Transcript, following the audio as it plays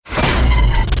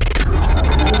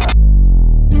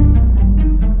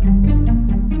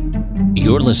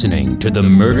You're listening to the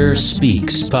Murder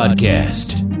Speaks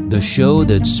podcast, the show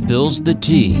that spills the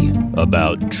tea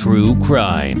about true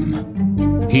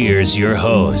crime. Here's your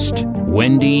host,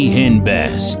 Wendy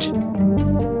Hinbest.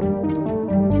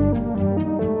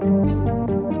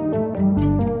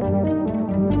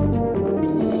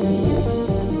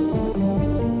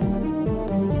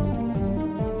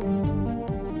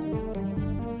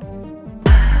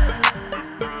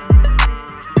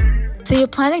 So you're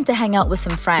planning to hang out with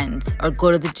some friends or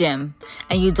go to the gym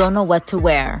and you don't know what to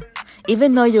wear,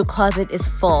 even though your closet is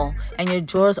full and your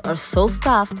drawers are so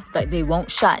stuffed that they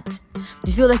won't shut.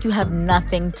 You feel like you have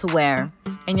nothing to wear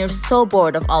and you're so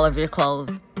bored of all of your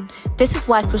clothes. This is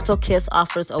why Crystal Kiss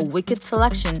offers a wicked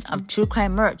selection of true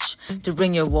crime merch to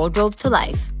bring your wardrobe to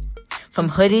life. From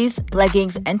hoodies,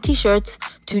 leggings, and t-shirts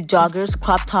to joggers,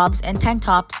 crop tops, and tank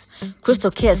tops,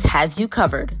 Crystal Kiss has you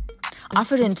covered.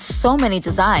 Offered in so many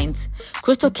designs,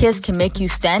 Crystal Kiss can make you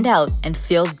stand out and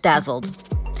feel dazzled.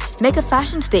 Make a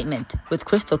fashion statement with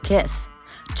Crystal Kiss.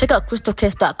 Check out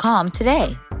crystalkiss.com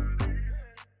today.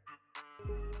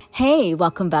 Hey,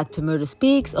 welcome back to Murder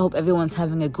Speaks. I hope everyone's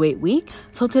having a great week.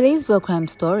 So today's real crime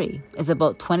story is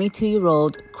about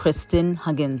 22-year-old Kristen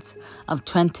Huggins of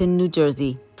Trenton, New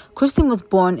Jersey. Kristen was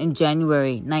born in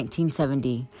January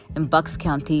 1970 in Bucks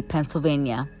County,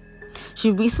 Pennsylvania.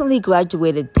 She recently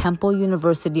graduated Temple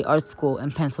University Art School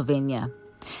in Pennsylvania,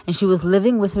 and she was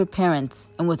living with her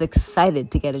parents and was excited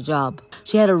to get a job.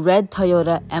 She had a red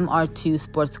Toyota MR2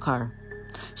 sports car.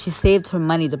 She saved her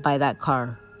money to buy that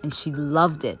car, and she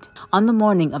loved it. On the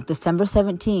morning of December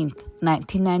 17th,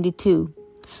 1992,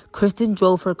 Kristen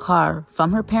drove her car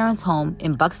from her parents' home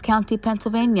in Bucks County,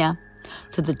 Pennsylvania,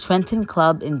 to the Trenton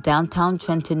Club in downtown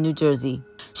Trenton, New Jersey.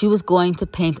 She was going to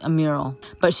paint a mural,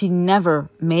 but she never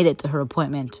made it to her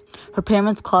appointment. Her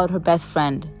parents called her best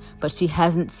friend, but she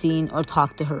hasn't seen or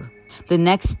talked to her. The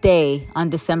next day, on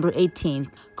December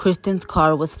 18th, Kristen's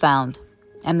car was found,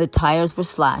 and the tires were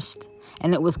slashed,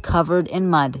 and it was covered in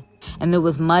mud, and there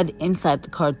was mud inside the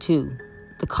car too.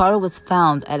 The car was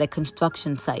found at a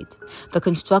construction site. The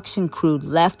construction crew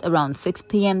left around 6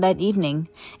 p.m. that evening,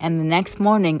 and the next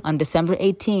morning on December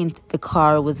 18th, the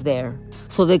car was there.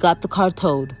 So they got the car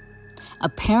towed.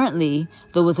 Apparently,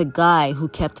 there was a guy who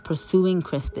kept pursuing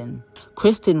Kristen.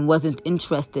 Kristen wasn't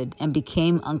interested and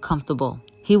became uncomfortable.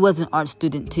 He was an art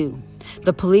student too.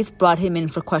 The police brought him in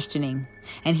for questioning,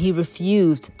 and he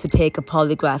refused to take a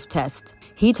polygraph test.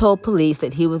 He told police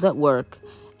that he was at work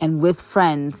and with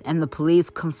friends, and the police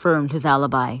confirmed his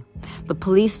alibi. The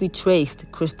police retraced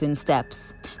Kristen's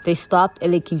steps. They stopped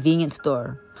at a convenience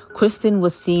store. Kristen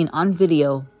was seen on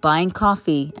video buying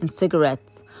coffee and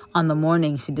cigarettes on the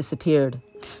morning she disappeared.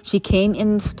 She came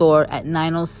in the store at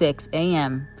 9:06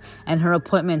 a.m., and her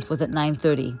appointment was at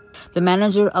 9:30. The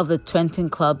manager of the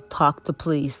Trenton Club talked to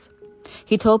police.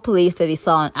 He told police that he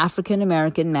saw an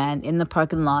African-American man in the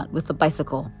parking lot with a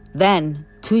bicycle. Then,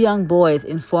 two young boys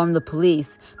informed the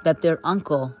police that their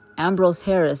uncle, Ambrose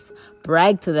Harris,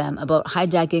 bragged to them about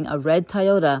hijacking a red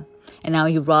Toyota and how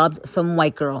he robbed some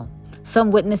white girl. Some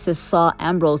witnesses saw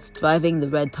Ambrose driving the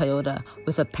red Toyota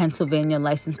with a Pennsylvania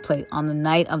license plate on the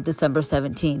night of December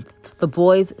 17th. The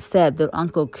boys said their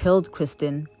uncle killed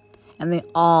Kristen, and they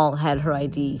all had her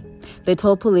ID. They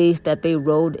told police that they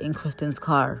rode in Kristen's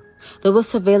car. There was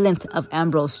surveillance of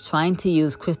Ambrose trying to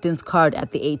use Kristen's card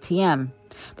at the ATM.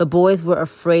 The boys were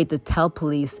afraid to tell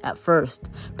police at first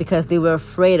because they were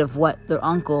afraid of what their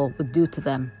uncle would do to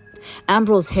them.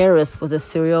 Ambrose Harris was a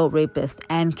serial rapist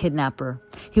and kidnapper.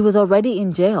 He was already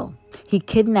in jail. He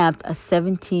kidnapped a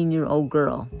 17-year-old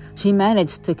girl. She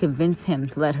managed to convince him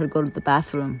to let her go to the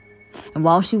bathroom. And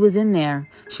while she was in there,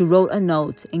 she wrote a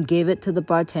note and gave it to the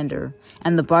bartender,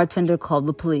 and the bartender called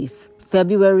the police.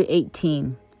 February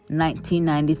 18,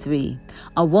 1993,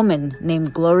 a woman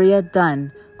named Gloria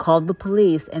Dunn called the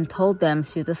police and told them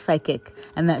she's a psychic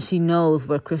and that she knows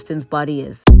where Kristen's body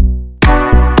is.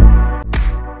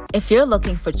 If you're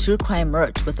looking for true crime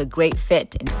merch with a great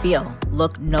fit and feel,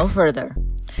 look no further.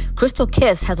 Crystal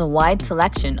Kiss has a wide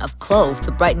selection of clothes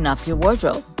to brighten up your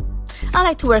wardrobe. I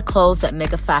like to wear clothes that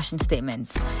make a fashion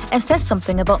statement and says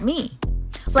something about me.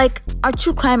 Like, our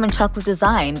true crime and chocolate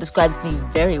design describes me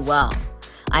very well.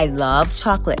 I love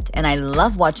chocolate and I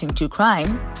love watching true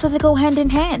crime, so they go hand in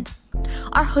hand.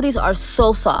 Our hoodies are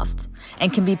so soft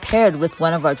and can be paired with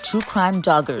one of our true crime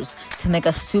joggers to make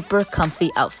a super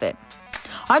comfy outfit.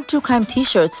 Our true crime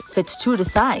t-shirts fits true to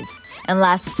size and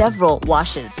last several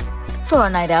washes. For a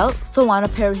night out, throw on a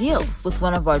pair of heels with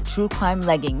one of our true crime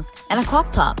leggings and a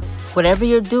crop top. Whatever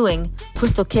you're doing,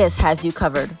 Crystal Kiss has you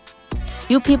covered.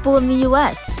 You people in the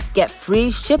US, get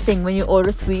free shipping when you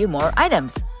order 3 or more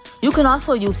items. You can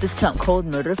also use discount code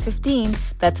MURDER15,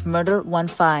 that's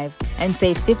MURDER15, and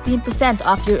save 15%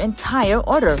 off your entire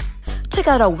order. Check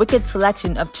out our wicked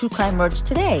selection of true crime merch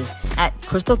today at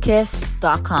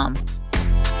crystalkiss.com.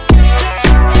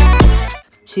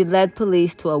 She led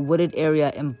police to a wooded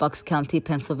area in Bucks County,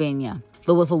 Pennsylvania.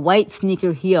 There was a white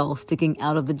sneaker heel sticking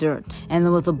out of the dirt, and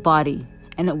there was a body,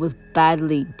 and it was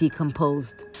badly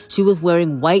decomposed. She was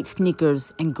wearing white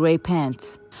sneakers and gray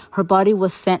pants. Her body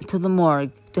was sent to the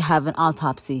morgue to have an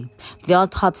autopsy. The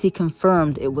autopsy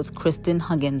confirmed it was Kristen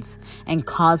Huggins, and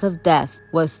cause of death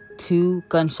was 2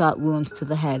 gunshot wounds to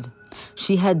the head.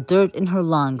 She had dirt in her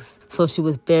lungs, so she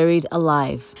was buried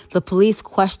alive. The police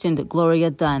questioned Gloria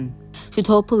Dunn. She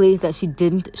told police that she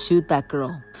didn't shoot that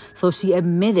girl, so she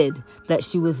admitted that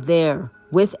she was there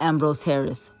with Ambrose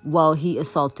Harris while he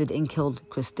assaulted and killed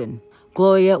Kristen.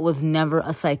 Gloria was never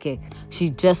a psychic. She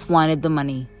just wanted the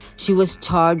money. She was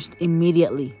charged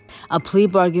immediately. A plea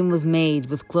bargain was made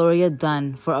with Gloria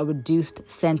Dunn for a reduced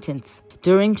sentence.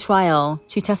 During trial,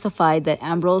 she testified that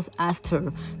Ambrose asked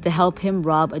her to help him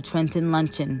rob a Trenton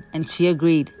luncheon, and she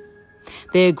agreed.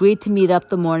 They agreed to meet up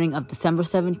the morning of December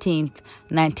 17th,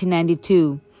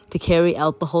 1992, to carry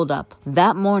out the holdup.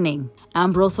 That morning,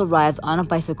 Ambrose arrived on a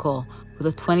bicycle with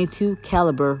a .22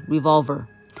 caliber revolver.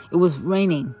 It was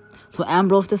raining, so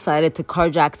Ambrose decided to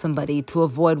carjack somebody to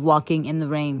avoid walking in the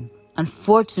rain.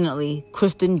 Unfortunately,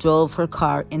 Kristen drove her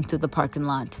car into the parking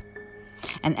lot,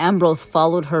 and Ambrose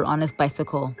followed her on his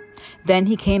bicycle. Then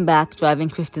he came back driving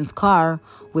Kristen's car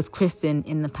with Kristen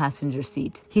in the passenger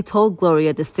seat. He told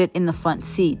Gloria to sit in the front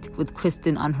seat with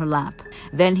Kristen on her lap.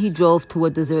 Then he drove to a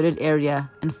deserted area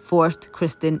and forced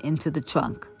Kristen into the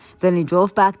trunk. Then he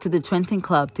drove back to the Trenton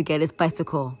Club to get his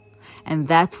bicycle, and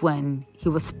that's when he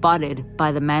was spotted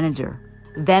by the manager.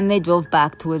 Then they drove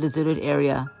back to a deserted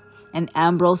area, and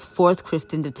Ambrose forced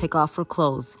Kristen to take off her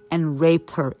clothes and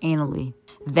raped her anally.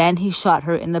 Then he shot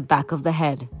her in the back of the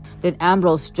head. Then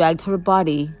Ambrose dragged her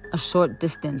body a short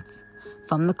distance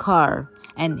from the car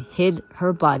and hid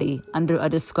her body under a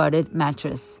discarded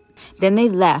mattress. Then they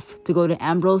left to go to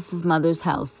Ambrose's mother's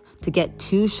house to get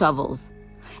 2 shovels.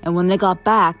 And when they got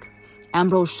back,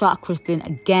 Ambrose shot Kristen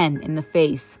again in the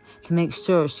face to make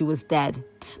sure she was dead.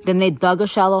 Then they dug a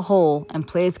shallow hole and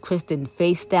placed Kristen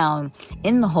face down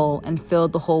in the hole and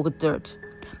filled the hole with dirt.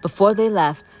 Before they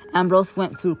left, Ambrose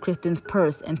went through Kristen's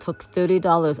purse and took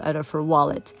 $30 out of her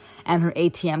wallet and her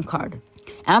ATM card.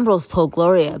 Ambrose told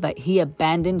Gloria that he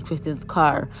abandoned Kristen's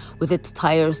car with its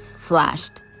tires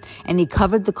slashed, and he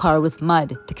covered the car with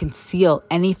mud to conceal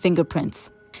any fingerprints.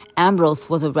 Ambrose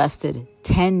was arrested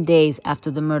 10 days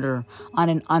after the murder on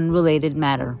an unrelated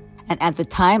matter, and at the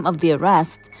time of the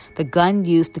arrest, the gun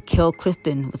used to kill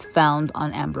Kristen was found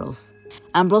on Ambrose.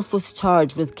 Ambrose was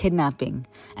charged with kidnapping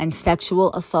and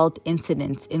sexual assault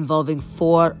incidents involving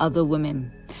 4 other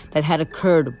women that had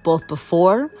occurred both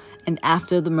before and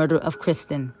after the murder of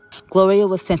Kristen. Gloria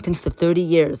was sentenced to 30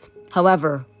 years.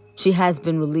 However, she has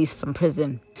been released from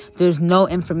prison. There's no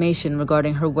information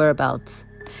regarding her whereabouts.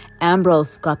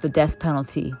 Ambrose got the death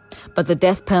penalty, but the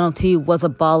death penalty was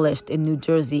abolished in New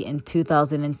Jersey in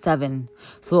 2007,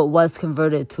 so it was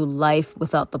converted to life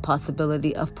without the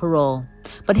possibility of parole.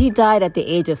 But he died at the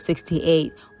age of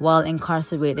 68 while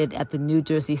incarcerated at the New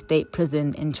Jersey State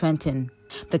Prison in Trenton.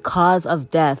 The cause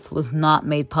of death was not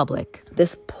made public.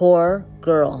 This poor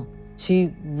girl,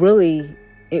 it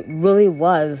really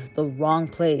was the wrong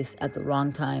place at the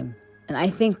wrong time. And I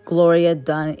think Gloria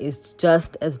Dunn is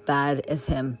just as bad as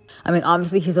him. I mean,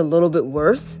 obviously he's a little bit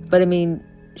worse, but I mean,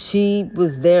 she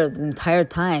was there the entire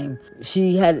time.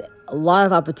 She had a lot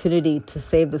of opportunity to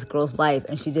save this girl's life,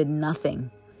 and she did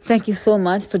nothing. Thank you so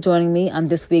much for joining me on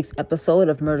this week's episode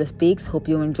of Murder Speaks. Hope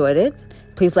you enjoyed it.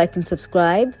 Please like and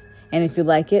subscribe. And if you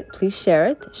like it, please share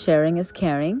it. Sharing is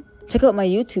caring. Check out my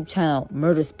YouTube channel,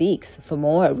 Murder Speaks, for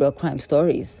more real crime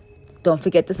stories. Don't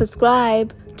forget to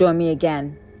subscribe. Join me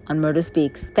again on Murder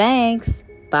Speaks. Thanks.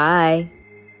 Bye.